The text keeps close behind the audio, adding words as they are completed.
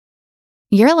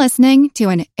You're listening to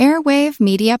an Airwave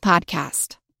Media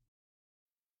Podcast.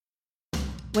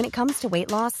 When it comes to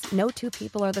weight loss, no two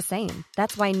people are the same.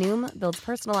 That's why Noom builds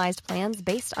personalized plans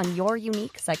based on your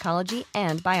unique psychology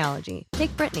and biology.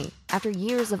 Take Brittany. After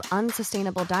years of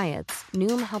unsustainable diets,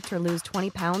 Noom helped her lose 20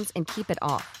 pounds and keep it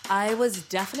off. I was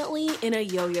definitely in a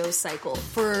yo-yo cycle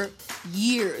for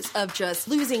years of just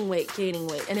losing weight, gaining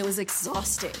weight, and it was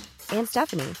exhausting. And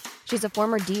Stephanie. She's a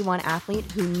former D1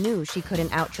 athlete who knew she couldn't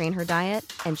outtrain her diet,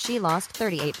 and she lost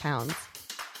 38 pounds.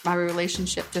 My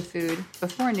relationship to food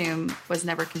before Noom was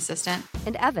never consistent.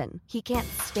 And Evan, he can't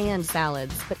stand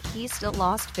salads, but he still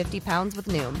lost 50 pounds with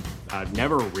Noom. I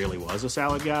never really was a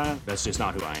salad guy. That's just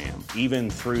not who I am. Even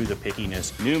through the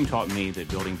pickiness, Noom taught me that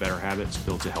building better habits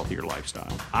builds a healthier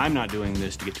lifestyle. I'm not doing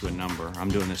this to get to a number. I'm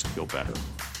doing this to feel better.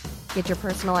 Get your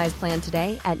personalized plan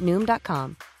today at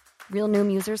Noom.com. Real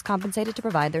Noom users compensated to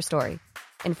provide their story.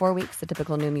 In 4 weeks, the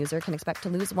typical Noom user can expect to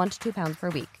lose 1 to 2 pounds per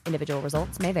week. Individual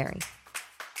results may vary.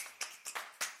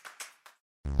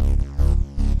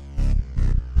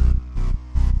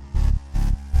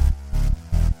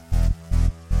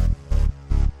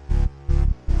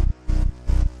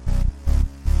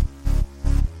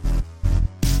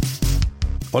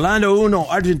 Orlando Uno,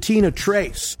 Argentina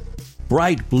Trace.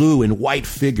 Bright blue and white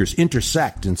figures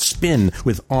intersect and spin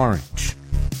with orange.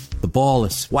 The ball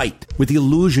is white, with the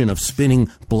illusion of spinning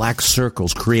black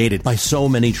circles created by so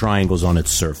many triangles on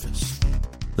its surface.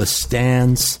 The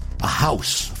stands, a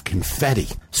house of confetti,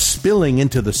 spilling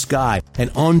into the sky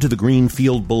and onto the green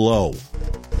field below.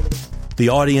 The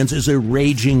audience is a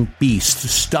raging beast,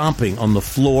 stomping on the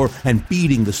floor and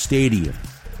beating the stadium,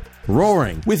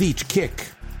 roaring with each kick.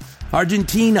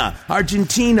 Argentina!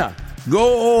 Argentina!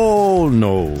 Goal!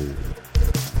 No.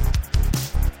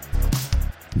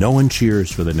 No one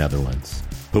cheers for the Netherlands.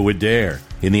 Who would dare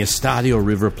in the Estadio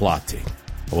River Plate,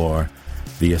 or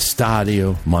the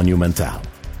Estadio Monumental,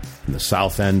 in the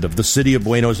south end of the city of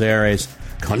Buenos Aires,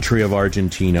 country of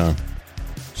Argentina.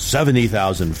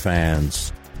 70,000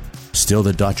 fans. Still,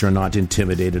 the Dutch are not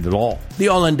intimidated at all. The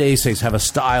Hollandeses have a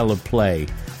style of play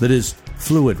that is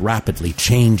fluid, rapidly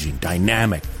changing,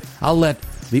 dynamic. I'll let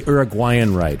the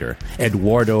Uruguayan writer,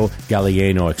 Eduardo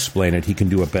Galeano, explain it. He can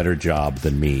do a better job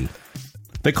than me.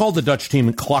 They called the Dutch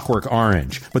team Clockwork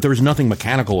Orange, but there is nothing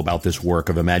mechanical about this work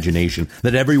of imagination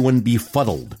that everyone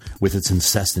befuddled with its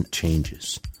incessant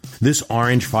changes. This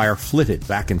orange fire flitted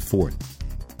back and forth,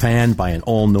 fanned by an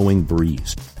all-knowing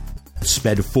breeze. It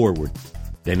sped forward,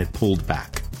 then it pulled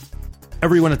back.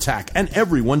 Everyone attacked and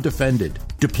everyone defended,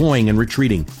 deploying and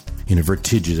retreating in a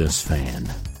vertiginous fan.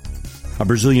 A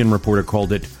Brazilian reporter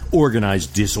called it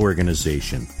organized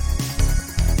disorganization.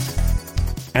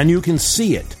 And you can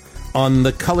see it on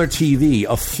the color TV,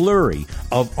 a flurry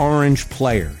of orange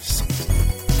players.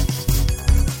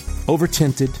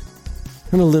 Over-tinted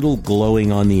and a little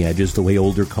glowing on the edges the way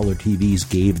older color TVs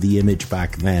gave the image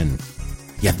back then.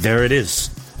 Yet there it is,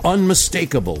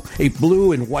 unmistakable, a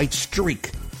blue and white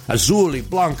streak, azul y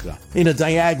blanca, in a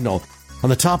diagonal, on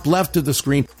the top left of the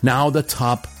screen, now the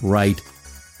top right,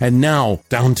 and now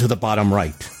down to the bottom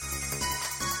right.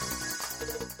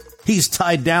 He's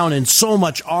tied down in so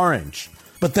much orange,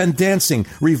 but then dancing,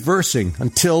 reversing,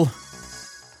 until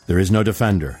there is no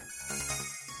defender.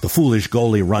 The foolish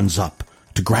goalie runs up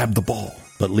to grab the ball,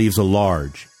 but leaves a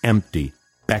large, empty,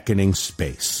 beckoning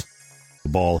space. The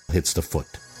ball hits the foot.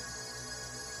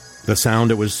 The sound,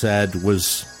 it was said,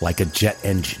 was like a jet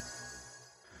engine.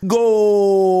 Goal!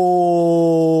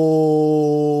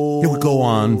 It would go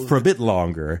on for a bit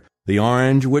longer. The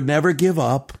orange would never give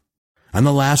up. And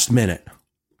the last minute,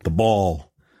 the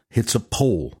ball hits a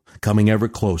pole, coming ever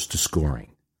close to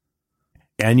scoring.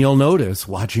 And you'll notice,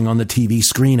 watching on the TV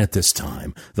screen at this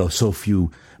time, though so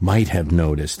few might have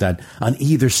noticed, that on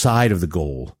either side of the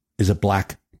goal is a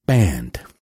black band.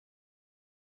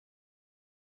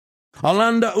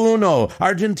 Holanda uno,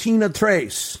 Argentina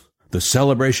tres. The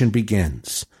celebration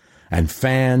begins, and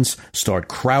fans start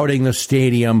crowding the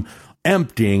stadium,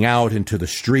 emptying out into the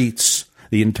streets.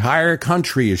 The entire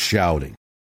country is shouting.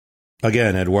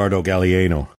 Again, Eduardo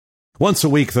Galeano. Once a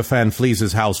week, the fan flees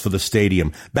his house for the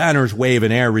stadium. Banners wave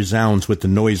and air resounds with the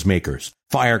noisemakers,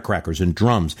 firecrackers and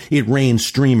drums. It rains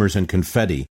streamers and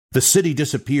confetti. The city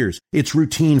disappears, its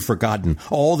routine forgotten.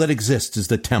 All that exists is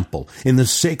the temple. In the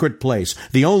sacred place,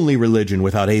 the only religion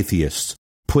without atheists,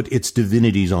 put its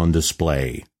divinities on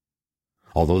display.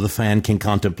 Although the fan can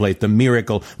contemplate the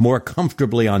miracle more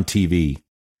comfortably on TV,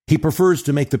 he prefers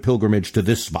to make the pilgrimage to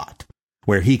this spot,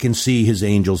 where he can see his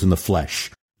angels in the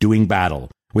flesh, doing battle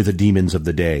with the demons of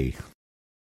the day.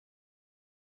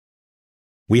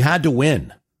 We had to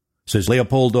win, says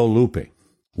Leopoldo Lupe,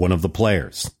 one of the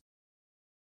players.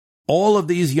 All of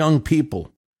these young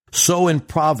people, so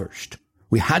impoverished,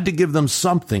 we had to give them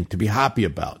something to be happy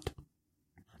about.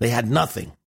 They had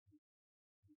nothing.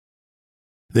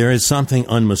 There is something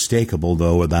unmistakable,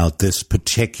 though, about this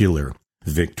particular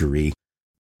victory.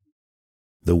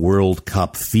 The World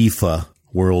Cup, FIFA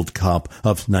World Cup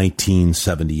of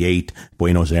 1978,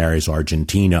 Buenos Aires,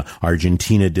 Argentina.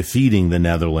 Argentina defeating the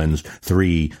Netherlands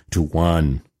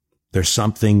 3-1. There's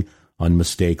something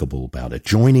unmistakable about it.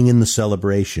 Joining in the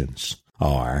celebrations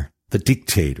are the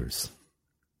dictators,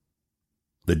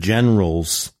 the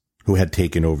generals who had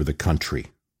taken over the country.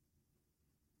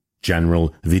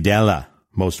 General Videla,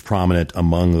 most prominent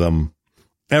among them.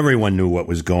 Everyone knew what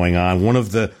was going on. One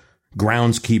of the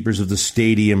groundskeepers of the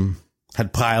stadium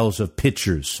had piles of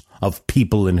pictures of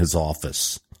people in his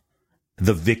office,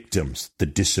 the victims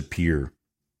that disappear.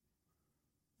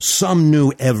 Some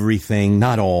knew everything,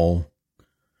 not all,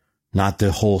 not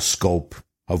the whole scope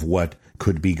of what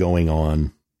could be going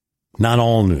on. Not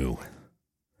all knew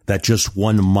that just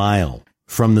 1 mile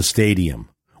from the stadium,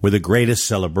 where the greatest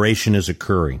celebration is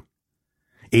occurring,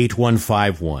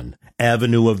 8151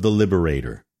 Avenue of the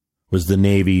Liberator, was the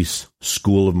Navy's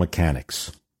School of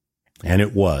Mechanics. And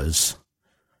it was,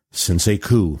 since a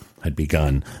coup had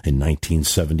begun in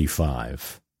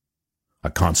 1975,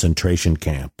 a concentration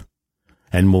camp,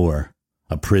 and more,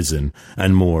 a prison,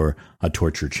 and more, a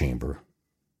torture chamber.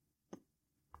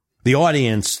 The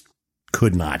audience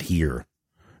could not hear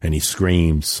any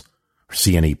screams or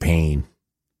see any pain,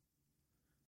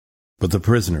 but the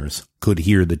prisoners could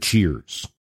hear the cheers,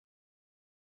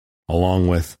 along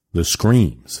with the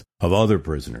screams of other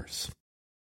prisoners,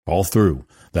 all through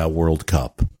that World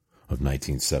Cup of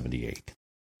 1978.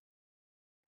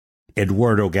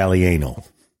 Eduardo Galeano,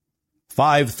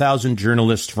 5,000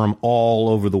 journalists from all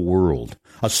over the world,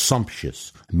 a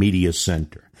sumptuous media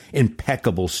center,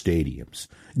 impeccable stadiums,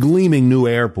 gleaming new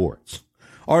airports.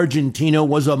 Argentina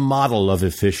was a model of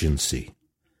efficiency.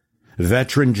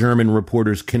 Veteran German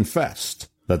reporters confessed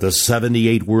that the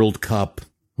 78 World Cup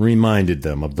reminded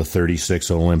them of the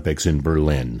 36 Olympics in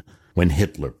Berlin when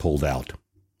Hitler pulled out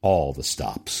all the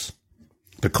stops.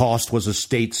 The cost was a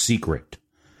state secret.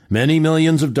 Many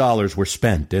millions of dollars were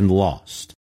spent and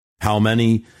lost. How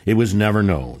many, it was never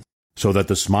known, so that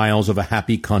the smiles of a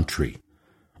happy country,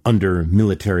 under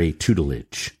military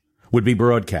tutelage, would be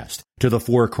broadcast to the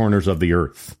four corners of the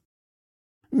earth.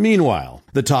 Meanwhile,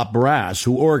 the top brass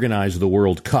who organized the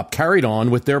World Cup carried on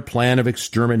with their plan of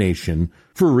extermination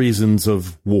for reasons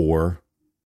of war,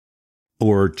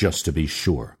 or just to be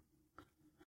sure.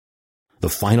 The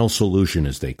final solution,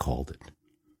 as they called it,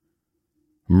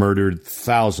 murdered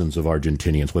thousands of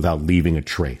Argentinians without leaving a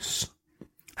trace.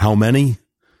 How many?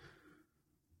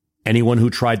 Anyone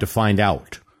who tried to find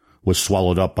out was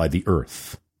swallowed up by the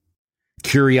earth.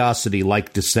 Curiosity,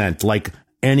 like dissent, like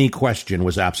any question,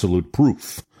 was absolute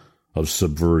proof of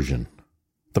subversion.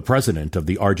 The president of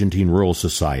the Argentine Rural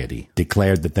Society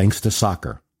declared that thanks to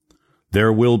soccer,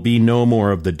 there will be no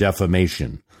more of the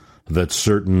defamation that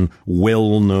certain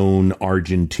well-known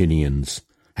Argentinians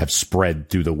have spread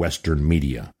through the Western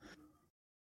media.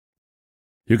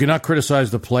 You cannot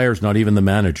criticize the players, not even the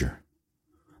manager.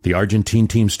 The Argentine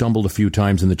team stumbled a few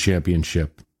times in the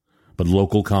championship, but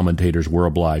local commentators were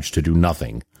obliged to do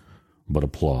nothing but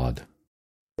applaud.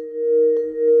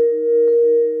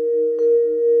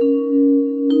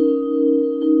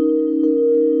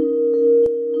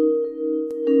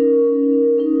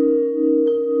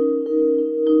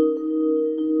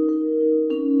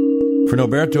 For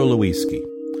Norberto Lewinsky,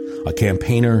 a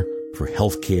campaigner for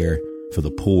health care for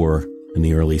the poor in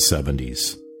the early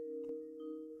 70s,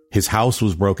 his house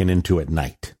was broken into at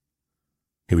night.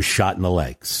 He was shot in the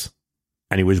legs,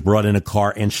 and he was brought in a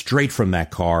car, and straight from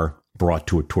that car, brought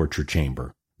to a torture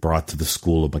chamber, brought to the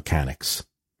School of Mechanics,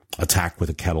 attacked with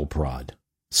a kettle prod,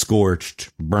 scorched,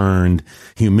 burned,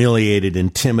 humiliated,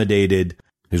 intimidated.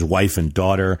 His wife and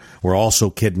daughter were also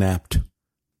kidnapped,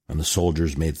 and the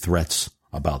soldiers made threats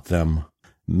about them.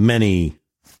 Many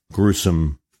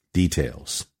gruesome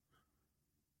details.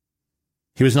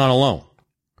 He was not alone.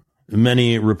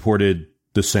 Many reported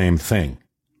the same thing.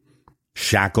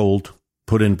 Shackled,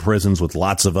 put in prisons with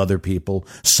lots of other people,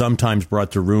 sometimes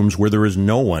brought to rooms where there is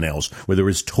no one else, where there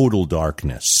is total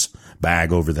darkness,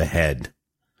 bag over the head,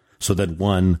 so that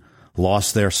one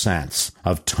lost their sense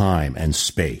of time and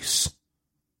space.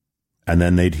 And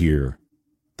then they'd hear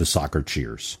the soccer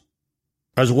cheers.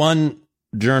 As one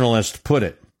journalist put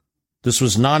it, this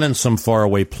was not in some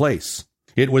faraway place.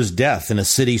 It was death in a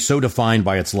city so defined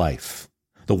by its life.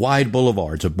 The wide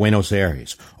boulevards of Buenos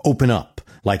Aires open up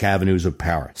like avenues of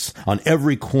Paris. On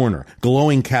every corner,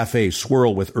 glowing cafes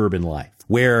swirl with urban life,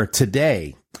 where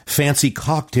today Fancy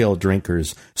cocktail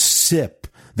drinkers sip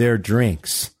their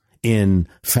drinks in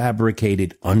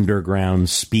fabricated underground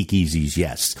speakeasies.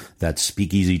 Yes, that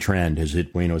speakeasy trend has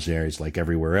hit Buenos Aires like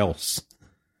everywhere else.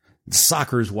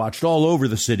 Soccer's watched all over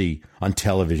the city on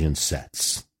television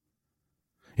sets.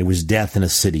 It was death in a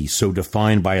city so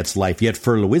defined by its life, yet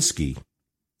Furlowski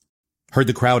heard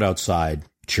the crowd outside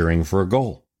cheering for a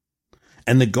goal.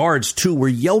 And the guards, too, were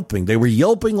yelping. They were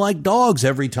yelping like dogs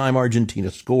every time Argentina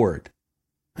scored.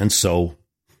 And so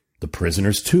the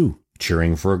prisoners, too,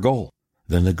 cheering for a goal.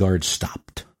 Then the guards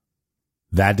stopped.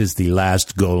 That is the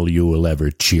last goal you will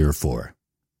ever cheer for.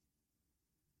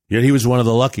 Yet he was one of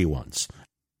the lucky ones.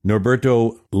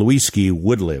 Norberto Luiski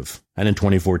would live, and in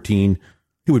 2014,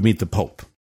 he would meet the Pope.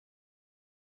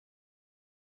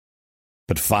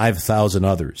 But 5,000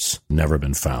 others never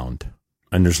been found,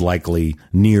 and there's likely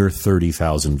near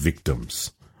 30,000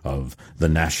 victims of the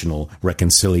National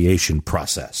Reconciliation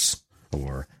Process,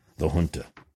 or the junta.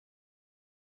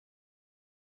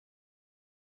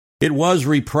 It was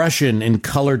repression in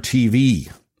color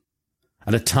TV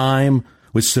at a time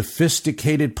with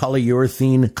sophisticated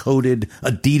polyurethane-coated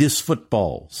Adidas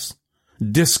footballs,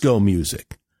 disco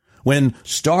music, when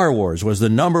Star Wars was the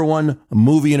 #1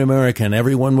 movie in America and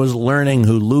everyone was learning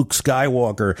who Luke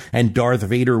Skywalker and Darth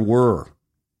Vader were.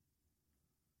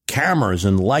 Cameras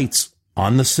and lights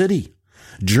on the city.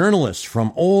 Journalists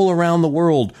from all around the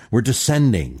world were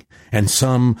descending, and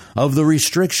some of the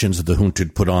restrictions that the junta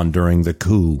put on during the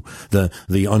coup,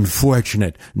 the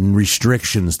unfortunate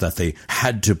restrictions that they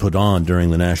had to put on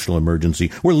during the national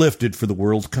emergency, were lifted for the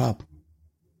World Cup.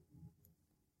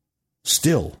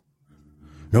 Still,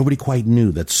 nobody quite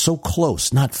knew that so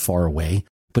close, not far away,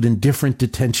 but in different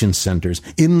detention centers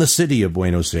in the city of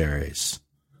Buenos Aires,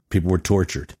 people were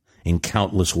tortured in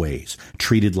countless ways,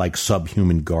 treated like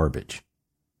subhuman garbage.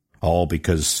 All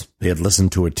because they had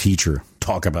listened to a teacher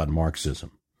talk about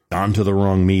Marxism, gone to the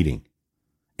wrong meeting,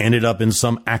 ended up in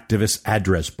some activist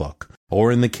address book,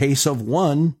 or in the case of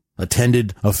one,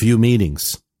 attended a few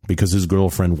meetings because his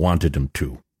girlfriend wanted him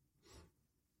to.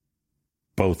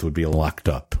 Both would be locked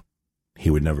up.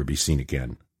 He would never be seen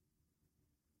again.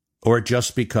 Or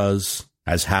just because,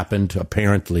 as happened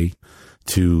apparently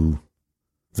to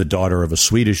the daughter of a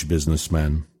Swedish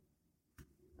businessman,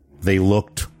 they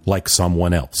looked like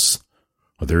someone else,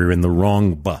 or they were in the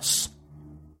wrong bus,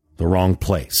 the wrong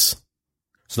place.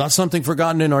 It's not something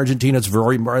forgotten in Argentina. It's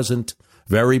very present,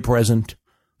 very present.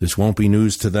 This won't be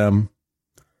news to them.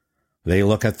 They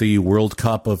look at the World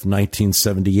Cup of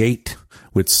 1978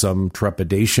 with some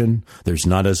trepidation. There's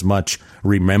not as much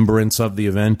remembrance of the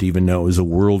event, even though it was a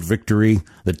world victory.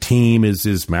 The team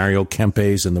is Mario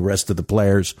Kempes, and the rest of the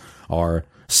players are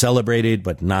celebrated,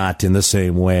 but not in the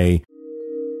same way.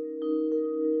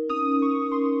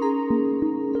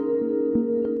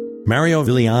 Mario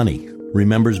Villani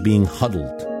remembers being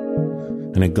huddled,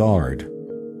 and a guard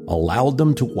allowed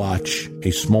them to watch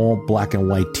a small black and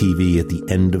white TV at the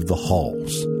end of the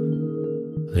halls.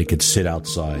 They could sit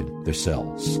outside their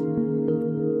cells.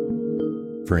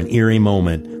 For an eerie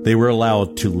moment, they were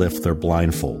allowed to lift their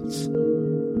blindfolds.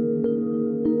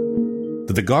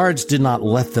 But the guards did not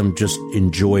let them just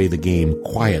enjoy the game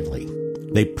quietly.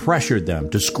 They pressured them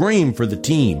to scream for the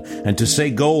team and to say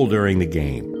goal during the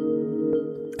game.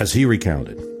 As he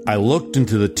recounted, I looked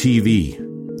into the TV,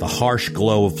 the harsh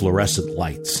glow of fluorescent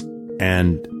lights,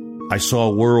 and I saw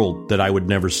a world that I would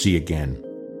never see again.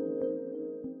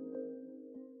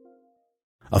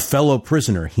 A fellow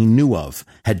prisoner he knew of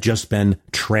had just been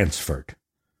transferred.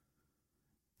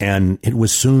 And it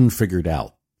was soon figured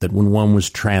out that when one was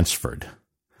transferred,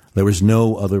 there was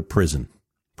no other prison,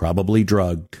 probably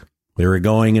drugged. They were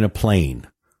going in a plane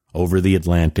over the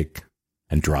Atlantic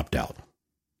and dropped out.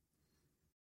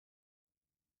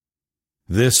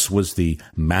 This was the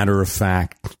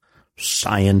matter-of-fact,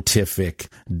 scientific,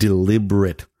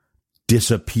 deliberate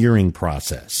disappearing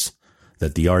process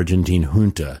that the Argentine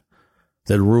junta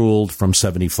that ruled from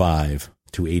 75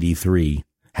 to 83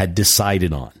 had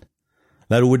decided on.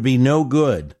 That it would be no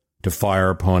good to fire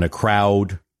upon a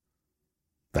crowd.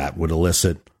 That would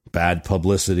elicit bad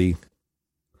publicity.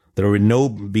 That it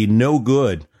would be no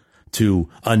good to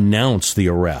announce the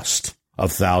arrest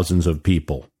of thousands of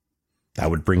people. That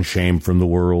would bring shame from the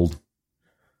world.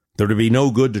 There would be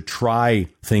no good to try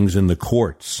things in the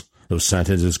courts. Those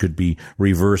sentences could be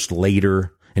reversed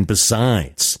later. And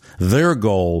besides, their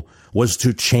goal was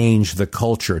to change the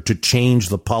culture, to change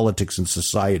the politics and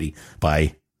society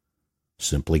by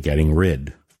simply getting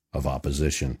rid of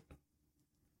opposition.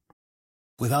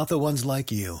 Without the ones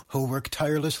like you, who work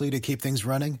tirelessly to keep things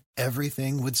running,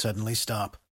 everything would suddenly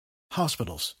stop.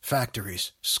 Hospitals,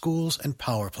 factories, schools, and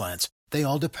power plants, they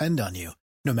all depend on you.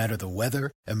 No matter the weather,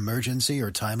 emergency,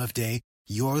 or time of day,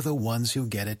 you're the ones who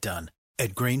get it done.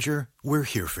 At Grainger, we're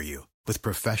here for you with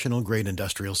professional-grade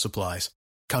industrial supplies.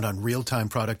 Count on real-time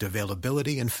product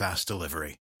availability and fast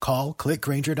delivery. Call, click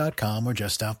Grainger.com, or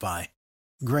just stop by.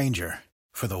 Grainger,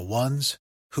 for the ones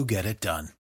who get it done.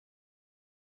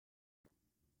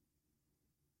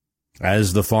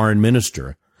 As the foreign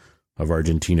minister of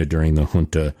Argentina during the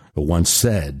junta once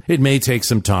said, it may take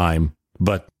some time,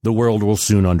 but the world will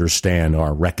soon understand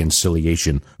our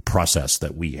reconciliation process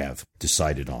that we have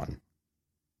decided on.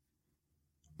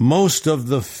 Most of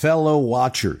the fellow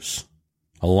watchers,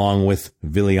 along with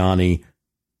Villani,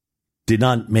 did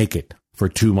not make it for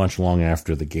too much long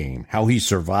after the game. How he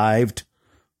survived,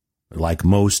 like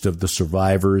most of the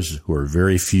survivors, who are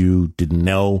very few, didn't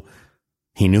know.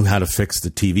 He knew how to fix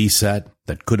the TV set.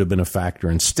 That could have been a factor.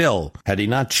 And still, had he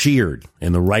not cheered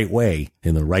in the right way,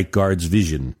 in the right guard's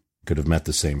vision, could have met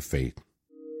the same fate.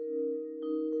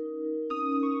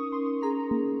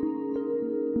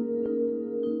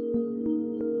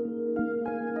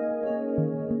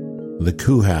 The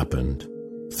coup happened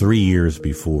 3 years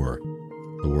before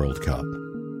the World Cup.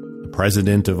 The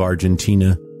president of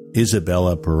Argentina,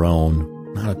 Isabella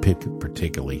Perón, not a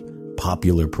particularly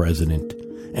popular president,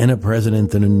 and a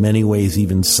president that in many ways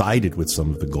even sided with some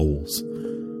of the goals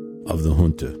of the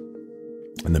junta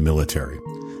and the military,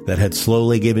 that had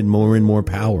slowly given more and more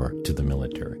power to the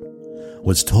military,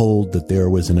 was told that there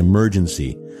was an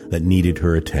emergency that needed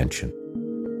her attention.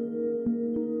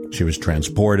 She was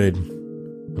transported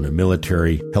on a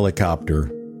military helicopter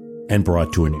and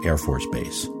brought to an Air Force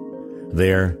base.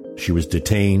 There, she was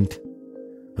detained,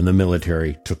 and the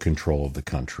military took control of the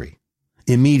country.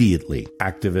 Immediately,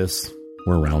 activists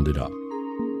were rounded up.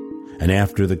 And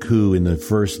after the coup, in the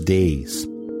first days,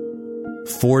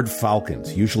 Ford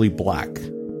Falcons, usually black,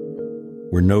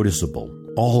 were noticeable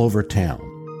all over town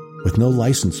with no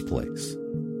license plates.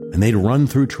 And they'd run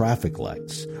through traffic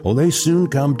lights. Oh, they soon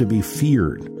come to be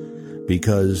feared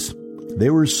because they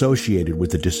were associated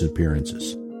with the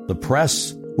disappearances. The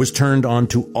press was turned on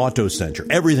to auto-censure.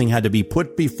 Everything had to be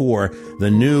put before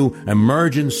the new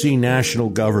emergency national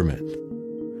government.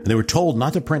 And they were told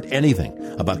not to print anything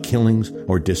about killings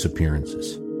or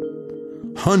disappearances.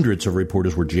 Hundreds of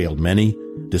reporters were jailed. Many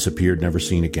disappeared, never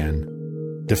seen again.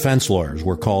 Defense lawyers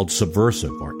were called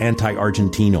subversive or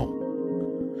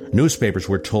anti-Argentino. Newspapers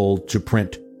were told to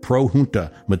print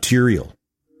pro-junta material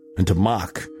and to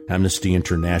mock Amnesty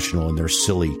International and their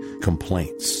silly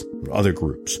complaints, other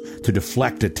groups, to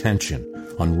deflect attention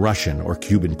on Russian or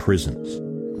Cuban prisons.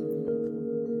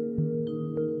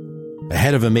 The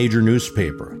head of a major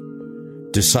newspaper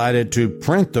decided to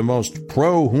print the most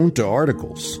pro-junta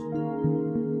articles,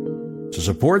 to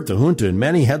support the junta in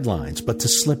many headlines, but to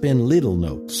slip in little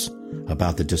notes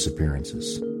about the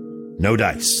disappearances. No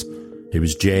dice. He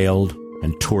was jailed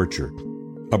and tortured.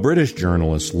 A British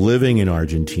journalist living in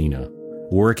Argentina,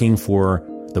 working for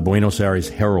the Buenos Aires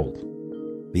Herald,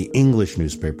 the English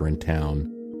newspaper in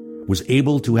town, was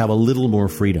able to have a little more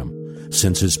freedom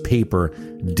since his paper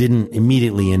didn't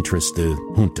immediately interest the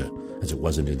junta, as it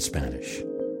wasn't in Spanish.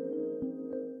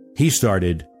 He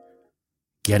started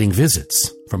getting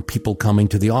visits from people coming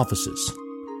to the offices.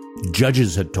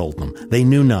 Judges had told them they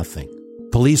knew nothing.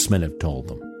 Policemen had told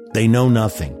them they know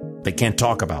nothing. They can't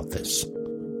talk about this.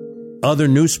 Other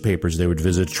newspapers they would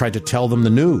visit tried to tell them the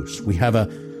news. We have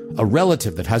a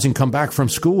relative that hasn't come back from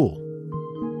school.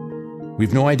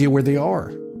 We've no idea where they are,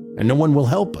 and no one will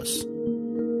help us.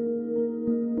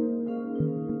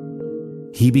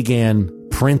 He began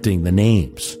printing the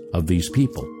names of these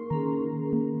people.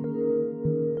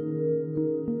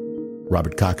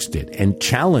 Robert Cox did, and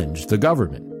challenged the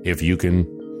government. If you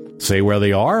can say where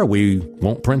they are, we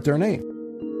won't print their name.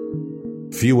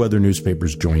 Few other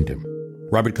newspapers joined him.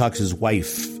 Robert Cox's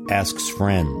wife asks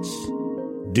friends,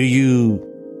 "Do you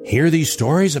hear these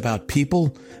stories about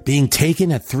people being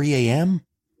taken at 3 a.m.?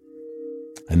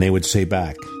 And they would say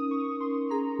back,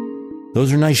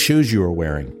 "Those are nice shoes you are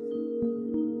wearing."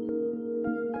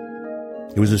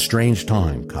 It was a strange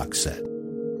time, Cox said.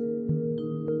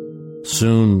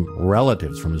 Soon,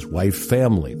 relatives from his wife's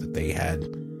family that they had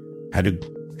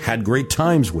great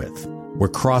times with were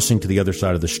crossing to the other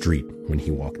side of the street when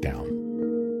he walked down.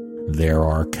 There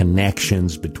are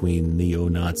connections between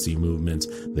neo-Nazi movements.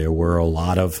 There were a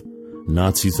lot of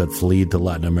Nazis that fled to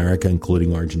Latin America,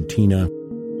 including Argentina.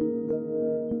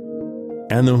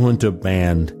 And the junta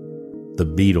banned the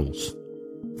Beatles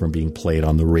from being played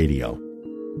on the radio.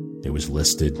 It was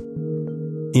listed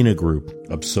in a group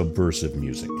of subversive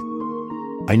music.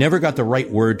 I never got the right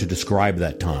word to describe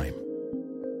that time.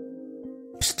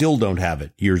 Still don't have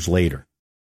it years later.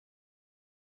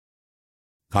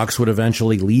 Cox would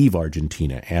eventually leave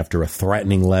Argentina after a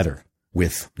threatening letter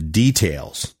with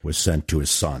details was sent to his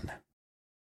son.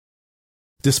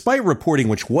 Despite reporting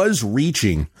which was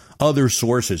reaching other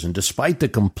sources and despite the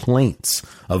complaints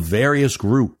of various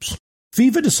groups,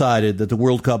 FIFA decided that the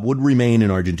World Cup would remain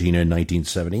in Argentina in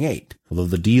 1978, although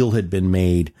the deal had been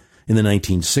made in the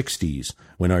 1960s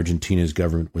when Argentina's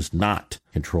government was not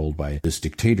controlled by this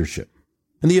dictatorship.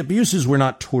 And the abuses were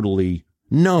not totally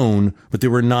known, but they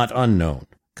were not unknown.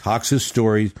 Cox's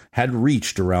story had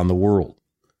reached around the world.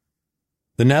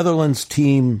 The Netherlands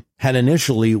team had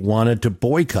initially wanted to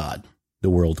boycott the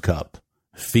World Cup.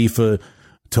 FIFA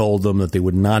told them that they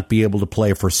would not be able to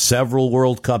play for several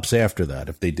World Cups after that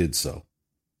if they did so.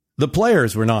 The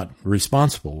players were not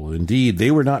responsible. Indeed, they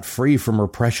were not free from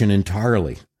repression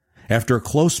entirely. After a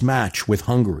close match with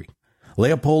Hungary,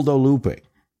 Leopoldo Lupe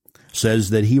says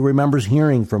that he remembers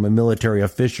hearing from a military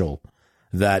official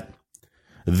that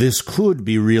this could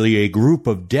be really a group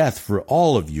of death for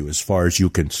all of you as far as you're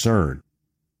concerned.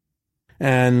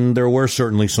 And there were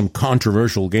certainly some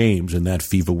controversial games in that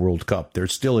FIFA World Cup.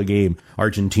 There's still a game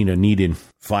Argentina needed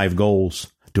 5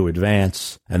 goals to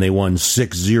advance, and they won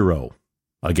 6-0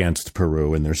 against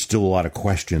Peru, and there's still a lot of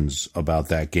questions about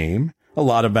that game. A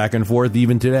lot of back and forth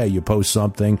even today. You post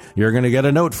something, you're going to get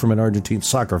a note from an Argentine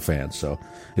soccer fan, so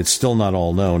it's still not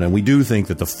all known. And we do think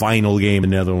that the final game in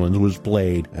the Netherlands was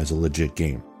played as a legit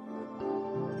game.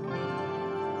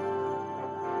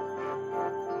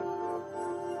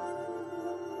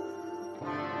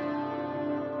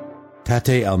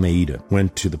 Tate Almeida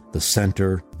went to the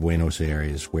center of Buenos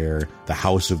Aires, where the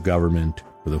House of Government,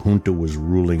 where the junta was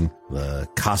ruling, the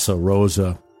Casa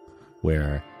Rosa,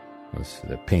 where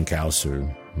the pink house,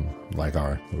 or like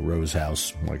the Rose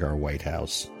House, like our White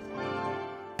House,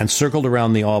 and circled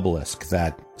around the obelisk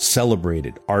that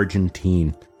celebrated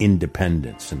Argentine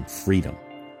independence and freedom.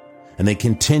 And they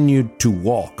continued to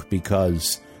walk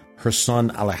because her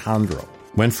son Alejandro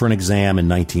went for an exam in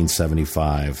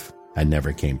 1975 and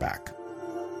never came back.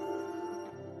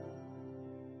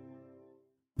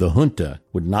 The junta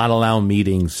would not allow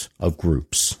meetings of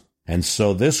groups. And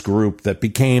so this group that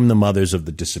became the Mothers of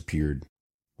the Disappeared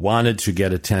wanted to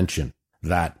get attention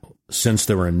that since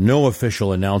there were no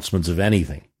official announcements of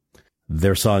anything,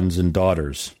 their sons and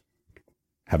daughters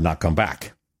have not come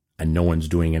back, and no one's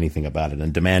doing anything about it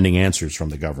and demanding answers from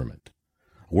the government.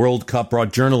 World Cup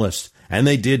brought journalists, and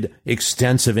they did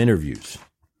extensive interviews.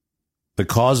 The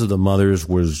cause of the mothers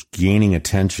was gaining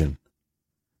attention,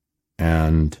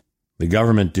 and the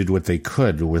government did what they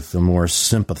could with the more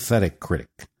sympathetic critic,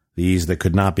 these that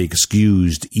could not be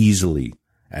excused easily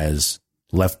as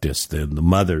leftists, the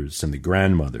mothers and the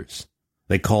grandmothers.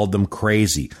 They called them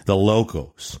crazy, the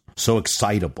locos, so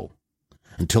excitable,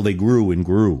 until they grew and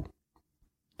grew.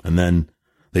 And then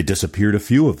they disappeared, a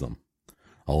few of them,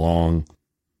 along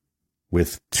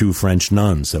with 2 French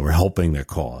nuns that were helping their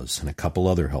cause and a couple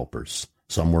other helpers.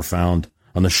 Some were found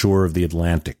on the shore of the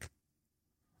Atlantic,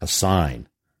 a sign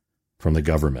from the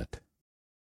government.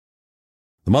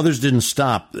 The mothers didn't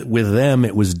stop. With them,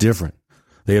 it was different.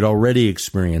 They had already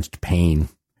experienced pain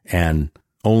and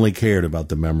only cared about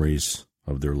the memories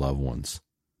of their loved ones.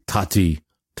 Tati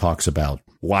talks about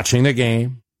watching the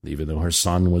game, even though her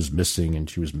son was missing and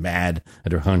she was mad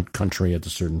at her country at a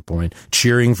certain point,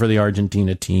 cheering for the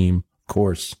Argentina team, of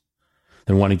course.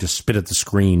 Then wanting to spit at the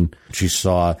screen, she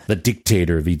saw the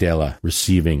dictator Videla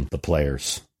receiving the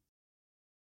players.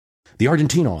 The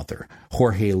Argentine author,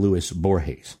 Jorge Luis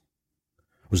Borges,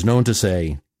 was known to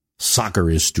say, "Soccer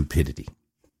is stupidity."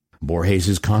 Borges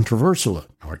is controversial in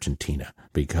Argentina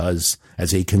because,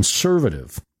 as a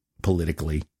conservative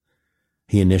politically,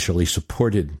 he initially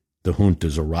supported the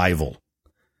junta's arrival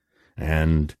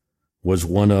and was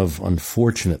one of,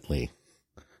 unfortunately,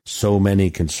 so many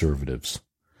conservatives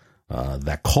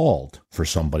that called for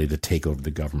somebody to take over the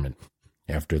government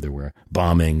after there were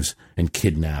bombings and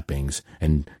kidnappings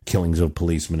and killings of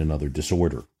policemen and other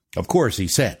disorder. Of course, he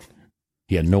said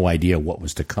he had no idea what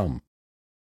was to come.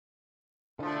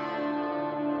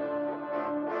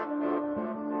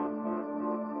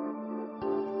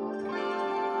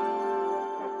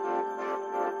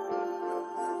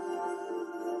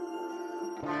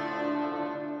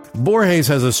 Borges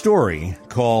has a story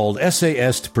called Esse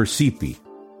est Percipi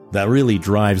that really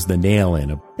drives the nail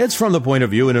in. It's from the point of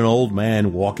view of an old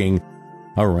man walking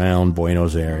around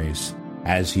Buenos Aires,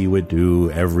 as he would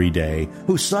do every day,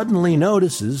 who suddenly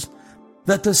notices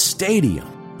that the stadium,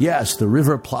 yes, the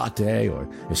River Plate or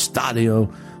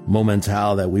Estadio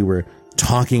Monumental that we were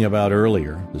talking about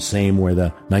earlier, the same where the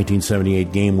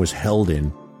 1978 game was held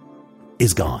in,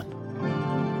 is gone.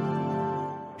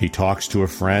 He talks to a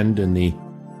friend in the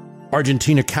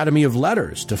Argentine Academy of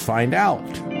Letters to find out.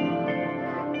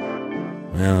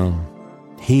 Well,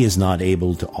 he is not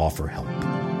able to offer help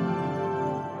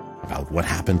about what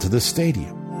happened to the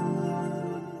stadium.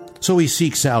 So he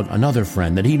seeks out another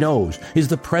friend that he knows is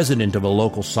the president of a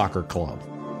local soccer club.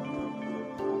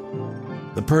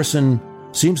 The person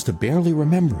seems to barely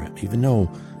remember him, even though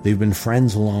they've been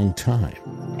friends a long time.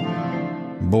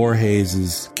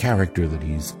 Borges' character that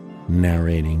he's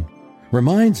narrating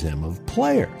reminds him of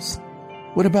players.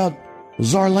 What about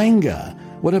Zarlenga?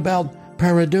 What about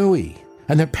Paradouille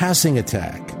and their passing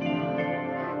attack?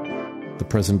 The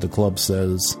president of the club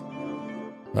says,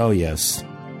 "Oh, yes."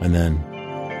 And then,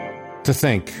 "To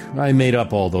think, I made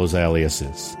up all those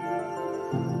aliases."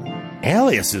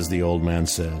 "Aliases," the old man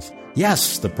says.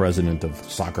 "Yes," the president of the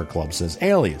soccer club says,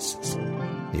 "aliases."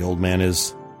 The old man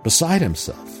is beside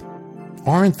himself.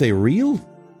 "Aren't they real?"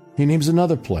 He names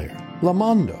another player,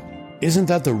 Lamondo. "Isn't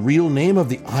that the real name of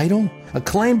the idol,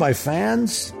 acclaimed by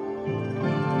fans?"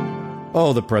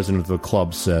 "Oh," the president of the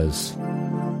club says,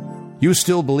 "you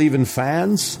still believe in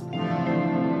fans?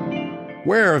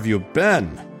 Where have you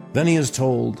been?" Then he is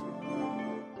told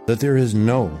that there is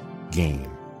no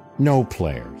game, no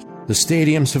players. The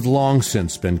stadiums have long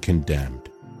since been condemned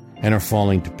and are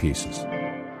falling to pieces.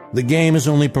 The game is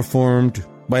only performed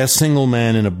by a single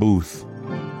man in a booth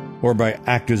or by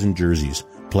actors in jerseys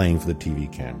playing for the TV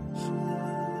cameras.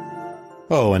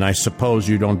 "Oh, and I suppose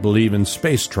you don't believe in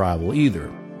space travel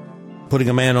either. Putting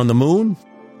a man on the moon?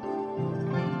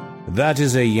 That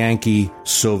is a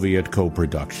Yankee-Soviet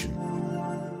co-production.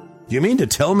 You mean to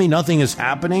tell me nothing is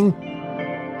happening?"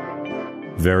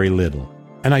 Very little.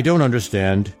 And I don't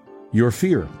understand your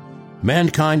fear.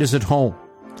 Mankind is at home,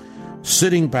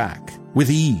 sitting back with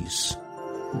ease,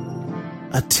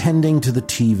 attending to the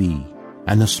TV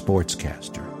and the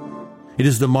sportscaster. It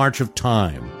is the march of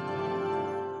time,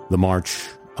 the march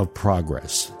of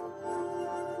progress.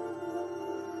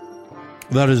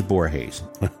 That is Borges.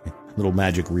 Little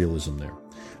magic realism there.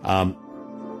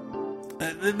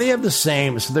 They have the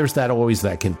same, so there's always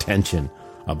that contention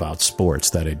about sports,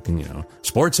 that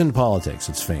sports and politics,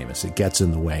 it's famous. It gets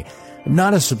in the way. I'm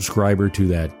not a subscriber to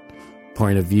that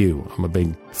point of view. I'm a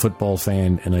big football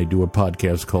fan, and I do a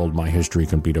podcast called My History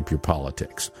Can Beat Up Your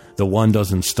Politics. The one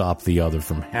doesn't stop the other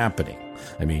from happening.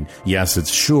 I mean, yes,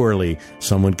 it's surely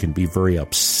someone can be very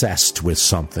obsessed with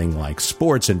something like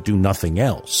sports and do nothing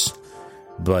else.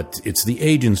 But it's the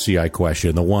agency I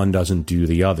question. The one doesn't do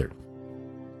the other.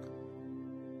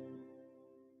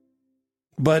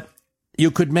 But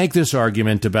you could make this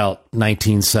argument about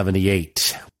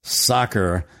 1978.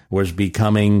 Soccer was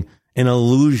becoming an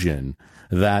illusion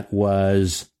that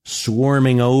was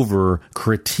swarming over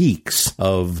critiques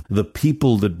of the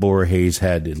people that Borges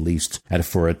had, at least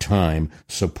for a time,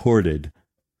 supported.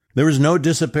 There was no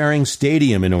disappearing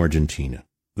stadium in Argentina.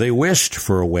 They wished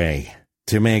for a way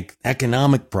to make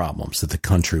economic problems that the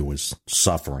country was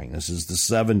suffering. This is the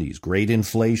 70s, great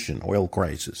inflation, oil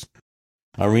crisis.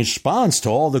 A response to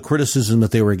all the criticism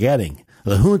that they were getting,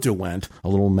 the junta went a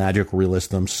little magic realist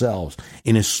themselves.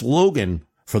 In a slogan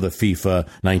for the FIFA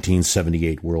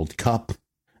 1978 World Cup,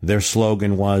 their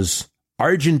slogan was,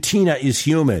 "Argentina is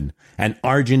human and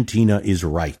Argentina is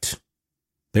right."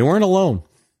 They weren't alone.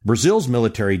 Brazil's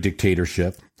military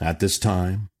dictatorship at this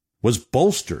time was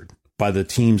bolstered by the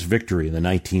team's victory in the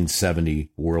 1970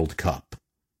 World Cup.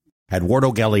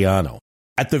 Eduardo Galeano,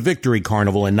 at the Victory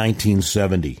Carnival in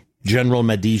 1970, General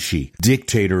Medici,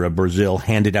 dictator of Brazil,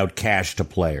 handed out cash to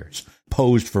players,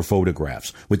 posed for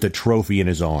photographs with the trophy in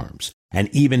his arms, and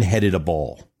even headed a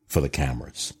ball for the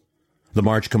cameras. The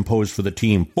march composed for the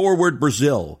team, "Forward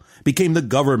Brazil," became the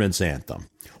government's anthem,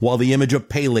 while the image of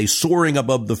Pelé soaring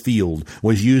above the field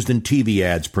was used in TV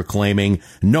ads proclaiming,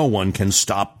 "No one can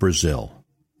stop Brazil."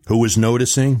 Who was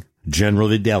noticing? General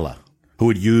Videla, who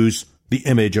would use the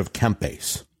image of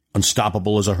Kempes,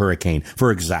 unstoppable as a hurricane,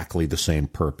 for exactly the same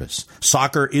purpose.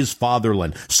 Soccer is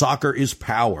fatherland. Soccer is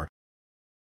power.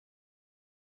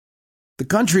 The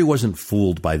country wasn't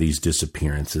fooled by these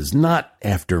disappearances, not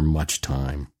after much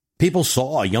time. People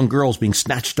saw young girls being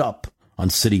snatched up on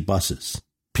city buses.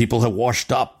 People had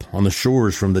washed up on the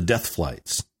shores from the death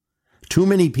flights. Too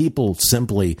many people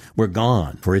simply were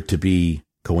gone for it to be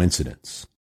coincidence.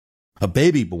 A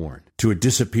baby born to a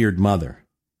disappeared mother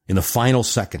in the final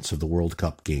seconds of the World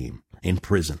Cup game in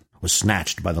prison was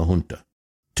snatched by the junta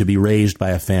to be raised by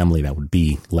a family that would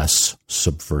be less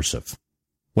subversive.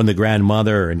 When the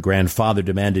grandmother and grandfather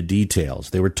demanded details,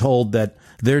 they were told that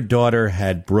their daughter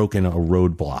had broken a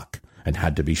roadblock and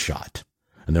had to be shot,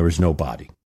 and there was no body.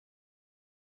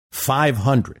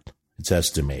 500, it's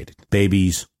estimated,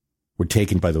 babies were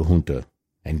taken by the junta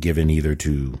and given either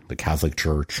to the Catholic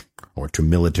Church or to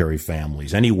military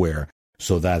families, anywhere,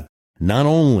 so that not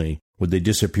only would they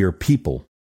disappear people,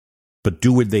 but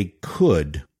do what they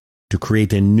could to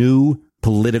create a new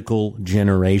political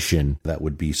generation that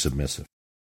would be submissive.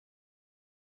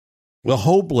 The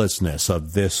hopelessness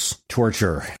of this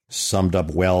torture summed up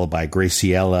well by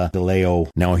Graciela DeLeo,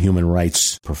 now a human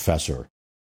rights professor.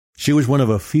 She was one of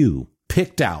a few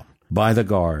picked out by the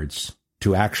guards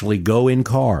to actually go in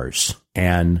cars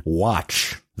and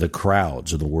watch the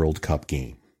crowds of the World Cup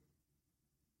game.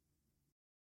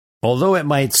 Although it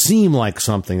might seem like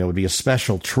something that would be a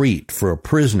special treat for a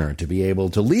prisoner to be able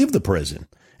to leave the prison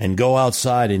and go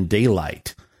outside in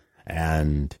daylight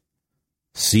and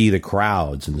see the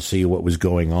crowds and see what was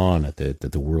going on at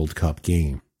the World Cup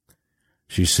game,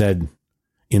 she said,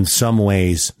 in some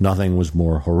ways, nothing was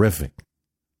more horrific.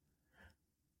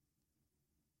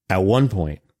 At one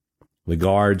point, the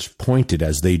guards pointed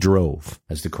as they drove,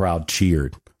 as the crowd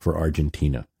cheered for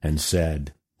Argentina, and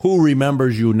said, "Who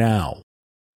remembers you now?"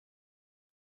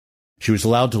 She was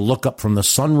allowed to look up from the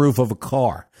sunroof of a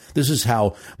car. This is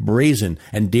how brazen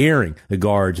and daring the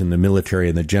guards and the military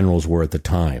and the generals were at the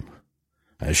time.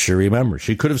 As she remembers,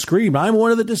 she could have screamed, "I'm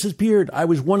one of the disappeared. I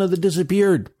was one of the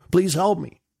disappeared. Please help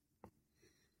me."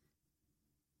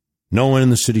 No one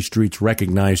in the city streets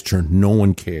recognized her. No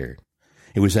one cared.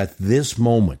 It was at this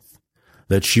moment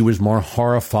that she was more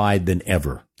horrified than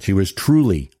ever. She was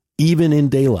truly, even in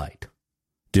daylight,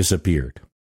 disappeared.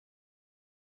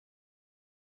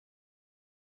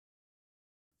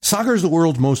 Soccer is the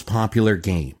world's most popular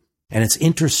game, and its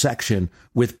intersection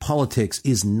with politics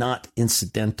is not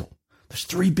incidental. There's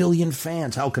 3 billion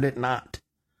fans. How could it not?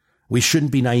 We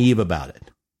shouldn't be naive about it.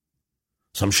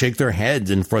 Some shake their heads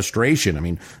in frustration. I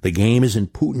mean, the game is in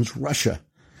Putin's Russia.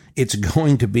 It's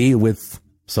going to be, with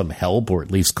some help or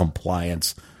at least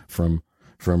compliance from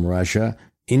Russia,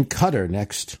 in Qatar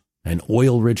next, an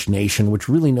oil-rich nation which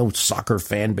really no soccer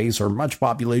fan base or much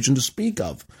population to speak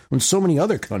of, in so many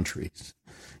other countries.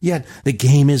 Yet the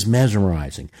game is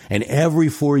mesmerizing, and every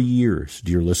 4 years,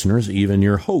 dear listeners, even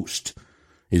your host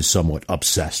is somewhat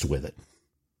obsessed with it.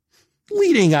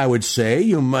 Leading, I would say,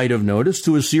 you might have noticed,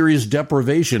 to a serious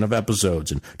deprivation of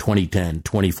episodes in 2010,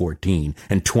 2014,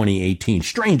 and 2018,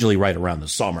 strangely right around the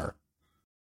summer.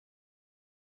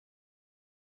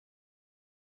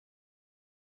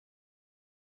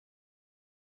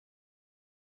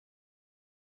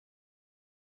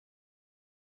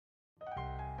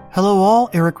 Hello all,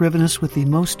 Eric Rivenes with the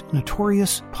Most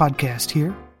Notorious podcast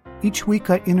here. Each week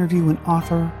I interview an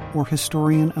author or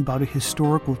historian about a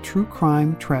historical true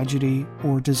crime, tragedy,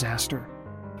 or disaster.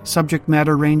 Subject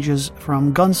matter ranges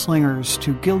from gunslingers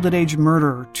to Gilded Age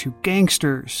murder to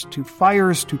gangsters to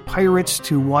fires to pirates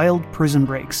to wild prison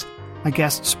breaks. My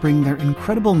guests bring their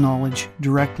incredible knowledge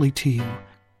directly to you.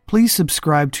 Please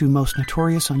subscribe to Most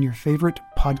Notorious on your favorite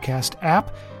podcast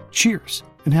app. Cheers,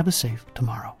 and have a safe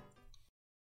tomorrow.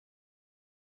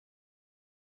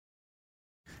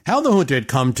 How the junta had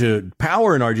come to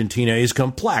power in Argentina is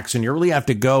complex, and you really have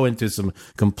to go into some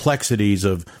complexities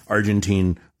of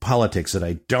Argentine politics that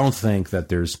I don't think that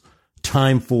there's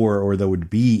time for or that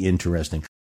would be interesting.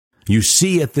 You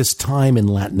see at this time in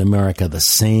Latin America the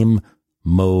same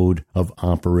mode of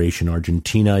operation.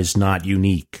 Argentina is not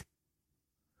unique.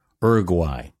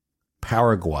 Uruguay,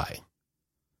 Paraguay,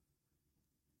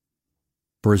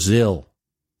 Brazil,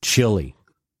 Chile,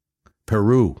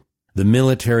 Peru. The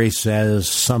military says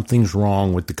something's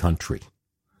wrong with the country.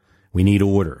 We need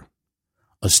order.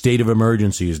 A state of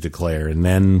emergency is declared, and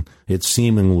then it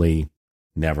seemingly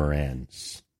never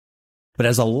ends. But it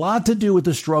has a lot to do with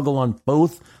the struggle on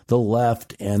both the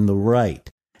left and the right,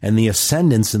 and the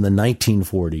ascendance in the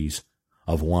 1940s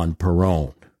of Juan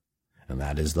Perón. And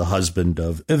that is the husband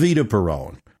of Evita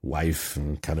Perón, wife,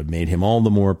 and kind of made him all the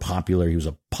more popular. He was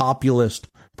a populist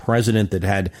president that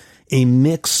had a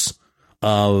mix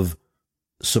of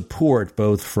support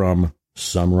both from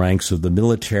some ranks of the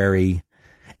military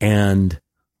and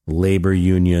labor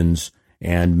unions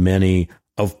and many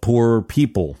of poorer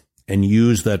people, and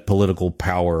used that political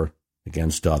power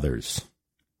against others.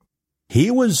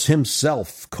 He was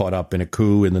himself caught up in a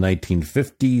coup in the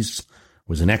 1950s,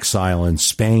 was in exile in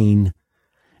Spain,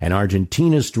 and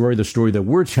Argentina's story, the story that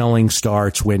we're telling,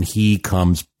 starts when he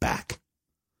comes back.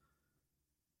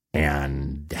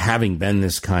 And having been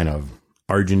this kind of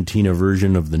Argentina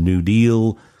version of the New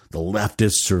Deal, the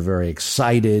leftists are very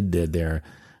excited. They're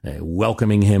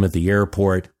welcoming him at the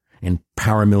airport, and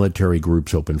paramilitary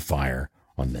groups open fire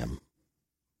on them.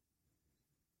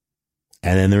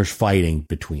 And then there's fighting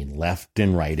between left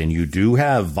and right, and you do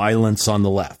have violence on the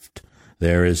left.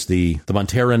 There is the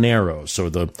Monteroneros, or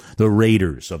the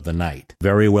raiders of the night,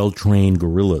 very well-trained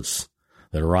guerrillas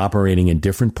that are operating in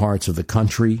different parts of the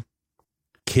country,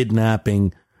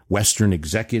 kidnapping Western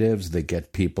executives. They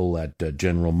get people at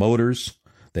General Motors.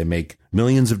 They make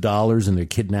millions of dollars in their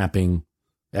kidnapping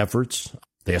efforts.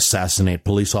 They assassinate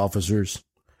police officers.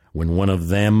 When one of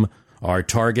them are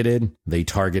targeted, they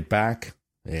target back.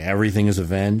 Everything is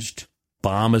avenged.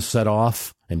 Bomb is set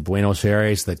off in Buenos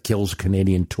Aires that kills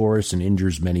Canadian tourists and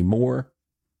injures many more.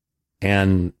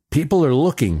 And people are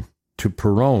looking to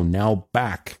Perón, now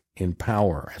back in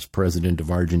power as president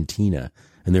of Argentina,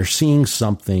 and they're seeing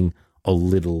something a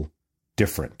little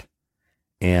different.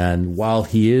 And while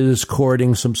he is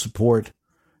courting some support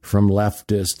from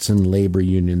leftists and labor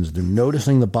unions, they're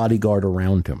noticing the bodyguard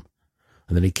around him,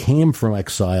 and that he came from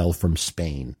exile from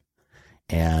Spain.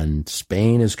 And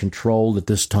Spain is controlled at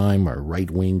this time, a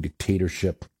right-wing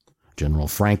dictatorship. General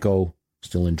Franco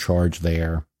still in charge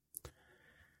there.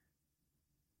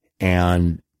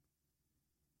 And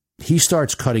he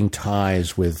starts cutting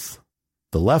ties with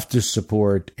the leftist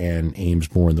support and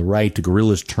aims more on the right. The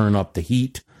guerrillas turn up the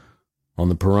heat on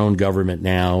the Perón government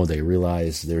now. They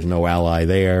realize there's no ally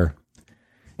there.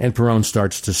 And Perón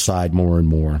starts to side more and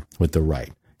more with the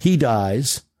right. He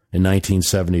dies in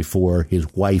 1974.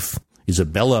 His wife,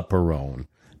 Isabella Perón,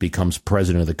 becomes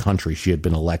president of the country. She had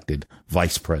been elected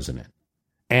vice president.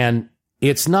 And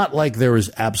it's not like there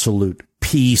is absolute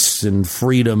peace and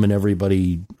freedom and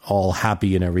everybody all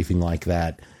happy and everything like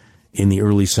that in the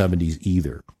early 70s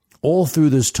either. All through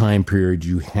this time period,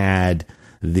 you had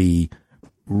the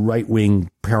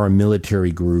right-wing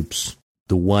paramilitary groups.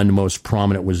 The one most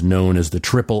prominent was known as the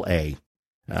AAA,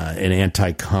 an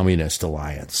anti-communist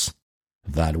alliance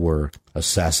that were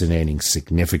assassinating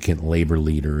significant labor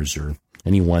leaders or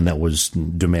anyone that was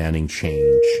demanding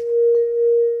change.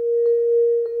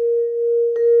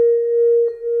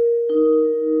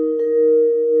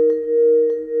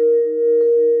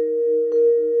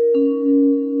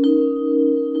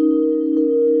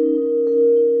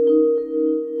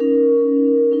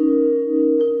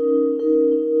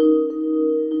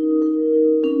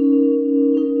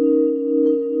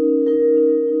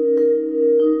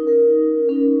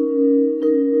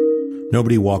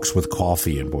 Nobody walks with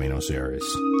coffee in Buenos Aires.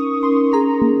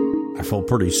 I felt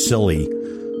pretty silly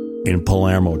in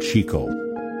Palermo Chico,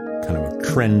 kind of a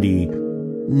trendy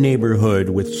neighborhood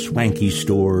with swanky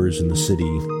stores in the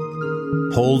city,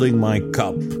 holding my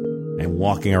cup and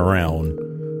walking around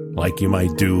like you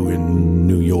might do in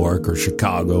New York or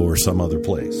Chicago or some other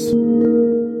place.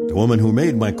 The woman who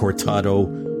made my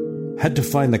cortado had to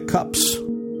find the cups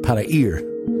para ir.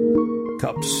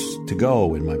 Cups to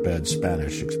go in my bad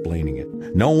Spanish, explaining it.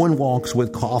 No one walks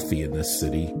with coffee in this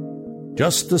city.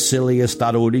 Just the silly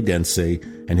estadounidense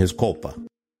and his copa.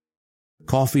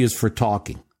 Coffee is for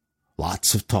talking.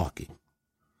 Lots of talking.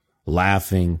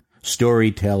 Laughing,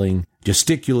 storytelling,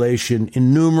 gesticulation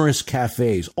in numerous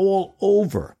cafes all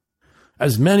over.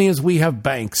 As many as we have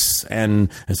banks and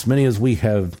as many as we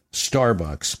have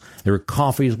Starbucks, there are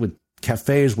cafes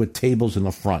with tables in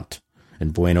the front in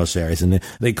Buenos Aires, and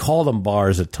they call them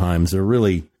bars at times. They're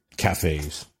really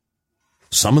cafes.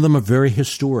 Some of them are very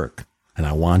historic, and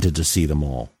I wanted to see them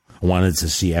all. I wanted to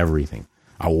see everything.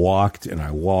 I walked and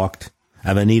I walked.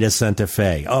 Avenida Santa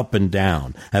Fe, up and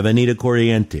down. Avenida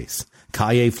Corrientes,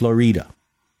 Calle Florida.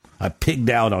 I pigged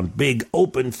out on big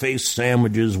open-faced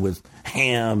sandwiches with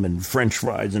ham and French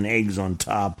fries and eggs on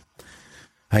top.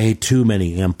 I ate too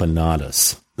many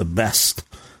empanadas, the best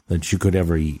that you could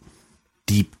ever eat.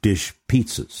 Deep dish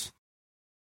pizzas.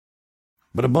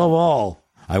 But above all,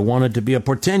 I wanted to be a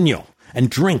porteño and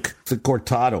drink the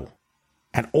cortado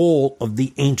at all of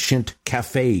the ancient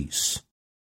cafes.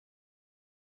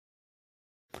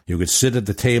 You could sit at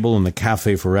the table in the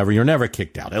cafe forever. You're never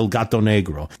kicked out. El Gato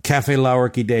Negro, Cafe La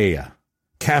Orquídea,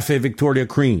 Cafe Victoria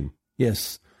Cream.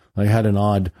 Yes, I had an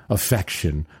odd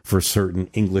affection for certain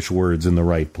English words in the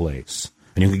right place.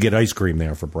 And you could get ice cream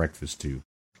there for breakfast, too.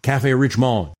 Cafe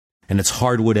Richemont and its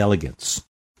hardwood elegance.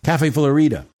 Cafe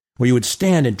Florida, where you would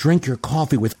stand and drink your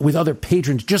coffee with other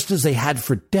patrons just as they had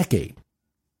for decades.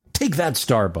 Take that,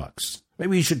 Starbucks.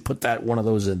 Maybe you should put one of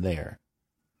those in there.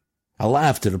 I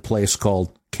laughed at a place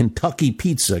called Kentucky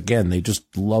Pizza. Again, they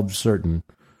just love certain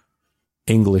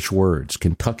English words.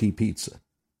 Kentucky Pizza.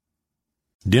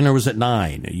 Dinner was at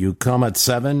 9. You come at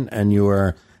 7 and you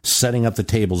are setting up the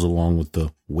tables along with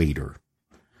the waiter.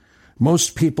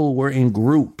 Most people were in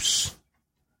groups.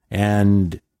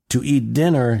 And to eat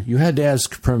dinner, you had to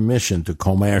ask permission to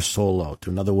comer solo.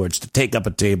 In other words, to take up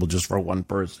a table just for one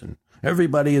person.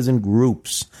 Everybody is in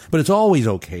groups. But it's always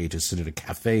okay to sit at a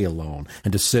cafe alone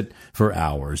and to sit for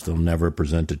hours. They'll never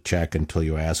present a check until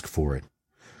you ask for it.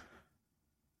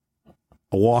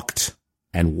 I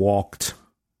walked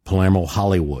Palermo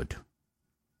Hollywood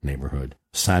neighborhood,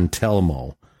 San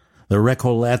Telmo, the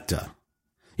Recoleta.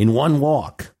 In one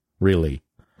walk, really,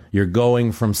 you're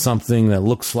going from something that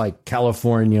looks like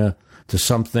California to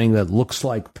something that looks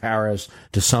like Paris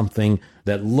to something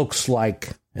that looks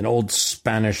like an old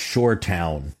Spanish shore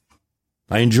town.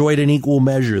 I enjoyed in equal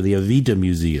measure the Evita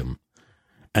Museum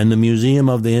and the Museum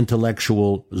of the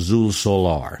Intellectual Zul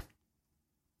Solar.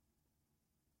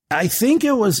 I think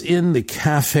it was in the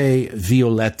Café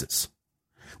Violetas,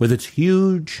 with its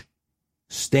huge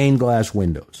stained glass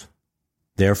windows,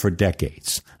 there for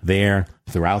decades, there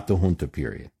throughout the junta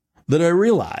period, that I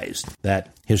realized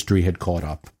that history had caught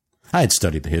up. I had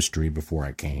studied the history before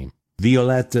I came.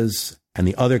 Violetas and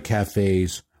the other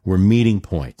cafes were meeting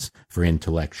points for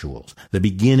intellectuals, the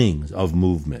beginnings of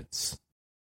movements.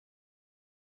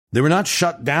 They were not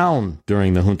shut down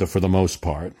during the junta for the most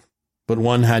part, but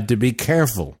one had to be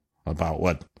careful about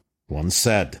what one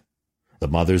said. The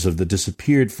mothers of the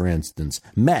disappeared, for instance,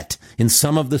 met in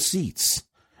some of the seats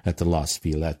at the Las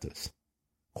Violetas,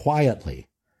 quietly,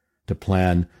 to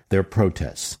plan their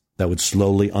protests that would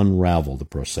slowly unravel the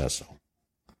proceso.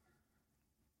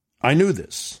 I knew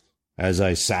this as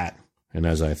I sat and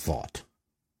as I thought.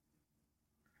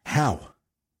 How?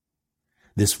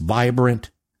 This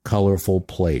vibrant, colorful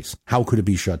place, how could it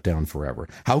be shut down forever?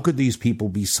 How could these people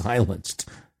be silenced?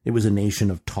 It was a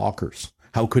nation of talkers.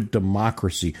 How could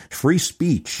democracy, free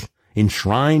speech,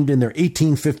 enshrined in their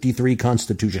 1853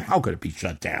 Constitution, how could it be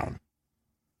shut down?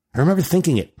 I remember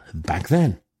thinking it back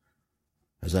then,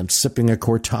 as I'm sipping a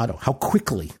cortado, how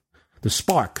quickly the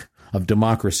spark of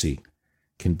democracy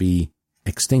can be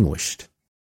extinguished.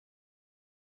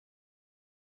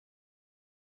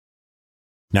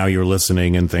 Now you're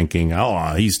listening and thinking,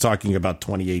 oh, he's talking about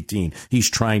 2018. He's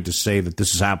trying to say that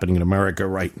this is happening in America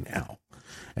right now.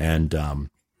 And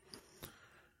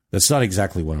that's not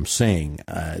exactly what I'm saying.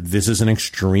 This is an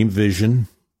extreme vision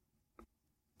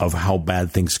of how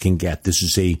bad things can get. This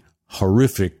is a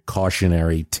horrific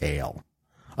cautionary tale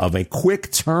of a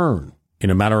quick turn in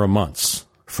a matter of months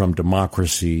from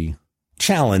democracy,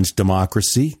 challenged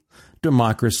democracy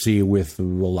with a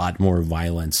lot more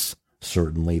violence,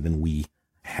 certainly, than we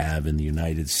have in the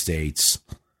United States,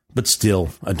 but still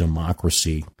a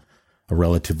democracy, a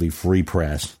relatively free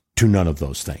press, to none of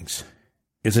those things.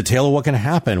 It's a tale of what can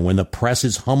happen when the press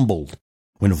is humbled,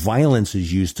 when violence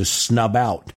is used to snub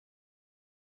out,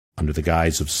 under the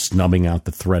guise of snubbing out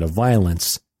the threat of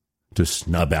violence, to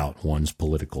snub out one's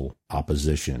political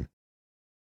opposition.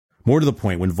 More to the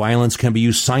point, when violence can be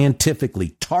used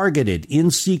scientifically, targeted in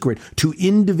secret to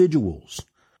individuals,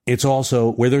 it's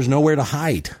also where there's nowhere to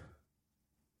hide.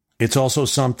 It's also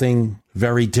something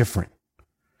very different,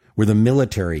 where the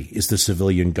military is the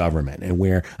civilian government and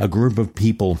where a group of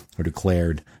people are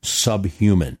declared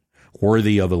subhuman,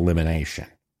 worthy of elimination.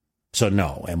 So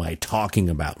no, am I talking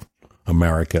about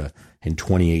America in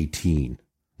 2018?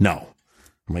 No.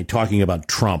 Am I talking about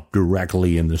Trump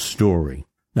directly in the story?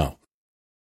 No.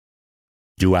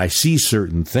 Do I see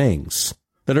certain things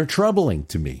that are troubling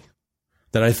to me,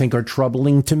 that I think are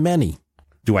troubling to many?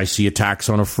 Do I see attacks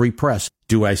on a free press?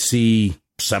 Do I see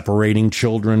separating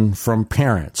children from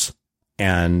parents?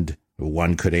 And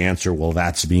one could answer, well,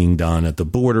 that's being done at the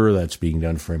border. That's being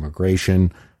done for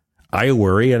immigration. I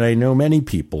worry, and I know many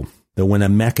people, that when a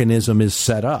mechanism is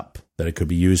set up, that it could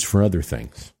be used for other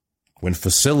things. When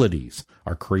facilities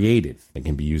are created, it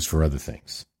can be used for other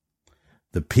things.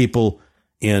 The people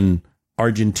in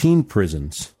Argentine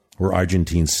prisons were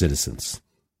Argentine citizens.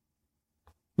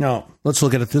 Now, let's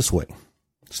look at it this way.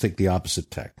 Let's take the opposite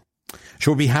tack.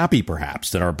 Sure, we'll be happy, perhaps,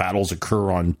 that our battles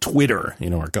occur on Twitter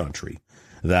in our country,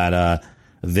 that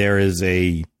there is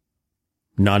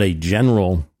not a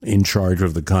general in charge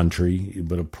of the country,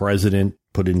 but a president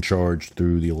put in charge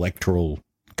through the electoral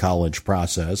college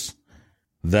process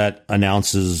that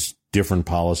announces different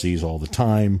policies all the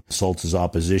time, assaults his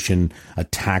opposition,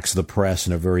 attacks the press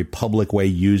in a very public way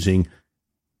using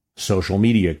social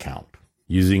media account,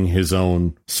 using his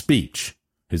own speech,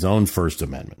 his own First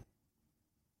Amendment.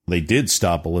 They did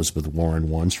stop Elizabeth Warren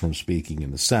once from speaking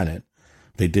in the Senate.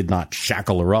 They did not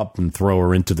shackle her up and throw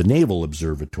her into the Naval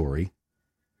Observatory.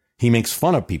 He makes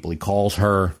fun of people. He calls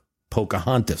her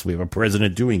Pocahontas. We have a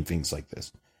president doing things like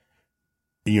this.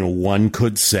 You know, one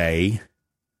could say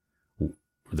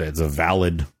that's a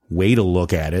valid way to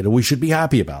look at it. We should be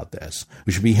happy about this.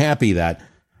 We should be happy that,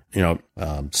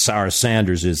 Sarah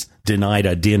Sanders is denied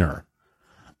a dinner.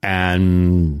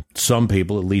 And some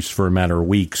people, at least for a matter of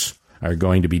weeks, are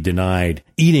going to be denied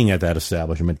eating at that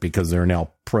establishment because there are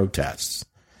now protests.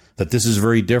 That this is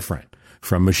very different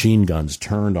from machine guns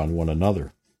turned on one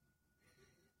another.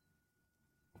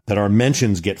 That our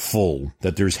mentions get full,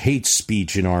 that there's hate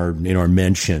speech in our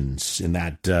mentions, in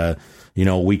that,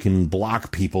 we can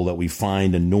block people that we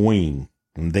find annoying,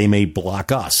 and they may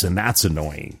block us, and that's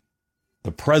annoying.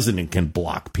 The president can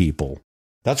block people.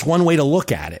 That's one way to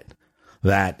look at it.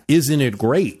 That isn't it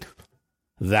great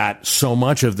that so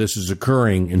much of this is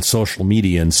occurring in social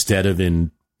media instead of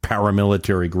in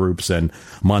paramilitary groups and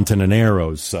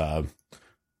Montaneros.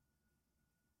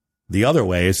 The other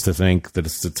way is to think that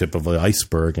it's the tip of the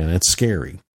iceberg, and it's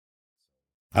scary.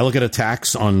 I look at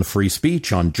attacks on free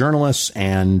speech, on journalists,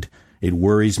 and it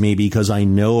worries me because I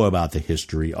know about the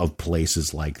history of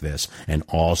places like this, and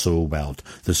also about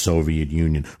the Soviet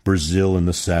Union, Brazil in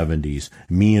the 70s,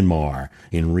 Myanmar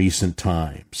in recent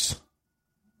times.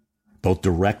 Both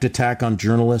direct attack on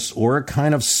journalists or a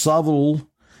kind of subtle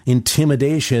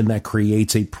intimidation that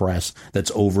creates a press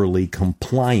that's overly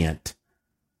compliant.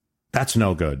 That's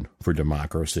no good for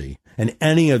democracy. And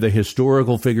any of the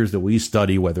historical figures that we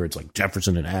study, whether it's like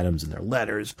Jefferson and Adams and their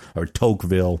letters or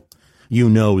Tocqueville, you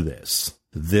know this.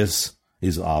 This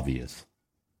is obvious.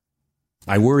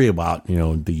 I worry about,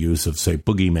 the use of, say,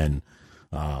 boogeymen,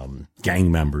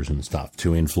 gang members and stuff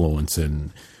to influence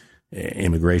in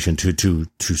immigration, to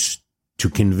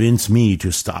convince me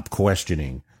to stop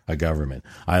questioning a government.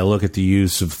 I look at the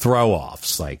use of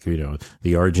throw-offs, like,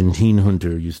 the Argentine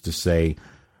junta used to say,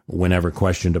 whenever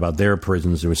questioned about their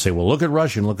prisons, they would say, well, look at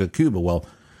Russia and look at Cuba. Well,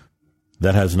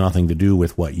 that has nothing to do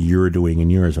with what you're doing in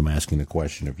yours. I'm asking the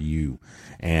question of you.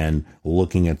 And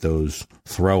looking at those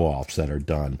throw-offs that are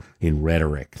done in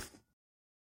rhetoric.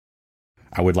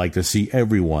 I would like to see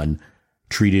everyone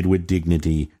treated with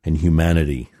dignity and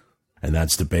humanity. And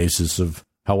that's the basis of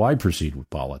how I proceed with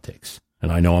politics.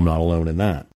 And I know I'm not alone in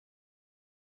that.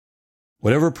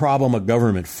 Whatever problem a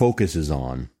government focuses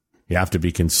on, you have to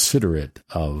be considerate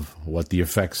of what the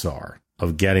effects are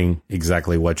of getting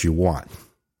exactly what you want.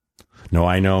 No,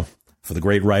 I know for the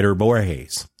great writer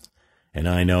Borges, and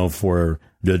I know for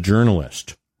the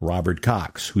journalist Robert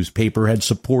Cox, whose paper had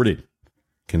supported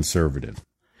conservative,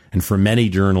 and for many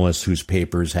journalists whose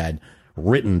papers had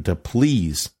written to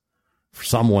please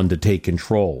someone to take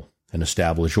control and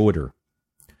establish order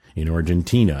in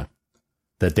Argentina,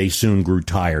 that they soon grew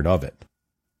tired of it.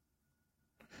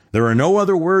 There are no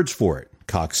other words for it,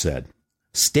 Cox said.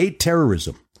 State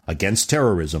terrorism against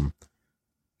terrorism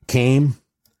came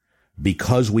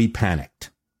because we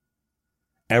panicked.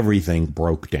 Everything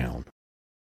broke down.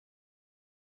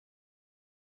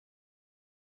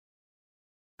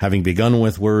 Having begun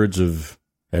with words of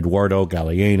Eduardo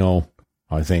Galeano,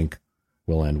 I think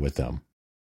we'll end with them.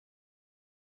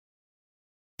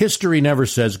 History never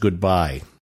says goodbye.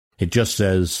 It just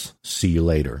says, see you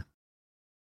later.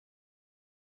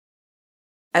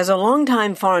 As a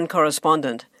long-time foreign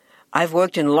correspondent, I've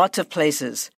worked in lots of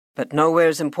places, but nowhere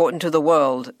as important to the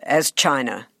world as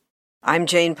China. I'm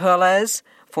Jane Perlez,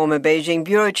 former Beijing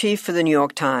bureau chief for the New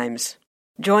York Times.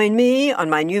 Join me on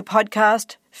my new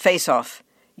podcast, Face Off,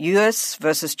 U.S.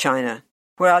 versus China,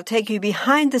 where I'll take you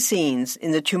behind the scenes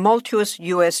in the tumultuous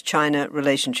U.S.-China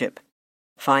relationship.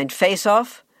 Find Face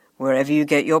Off wherever you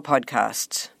get your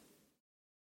podcasts.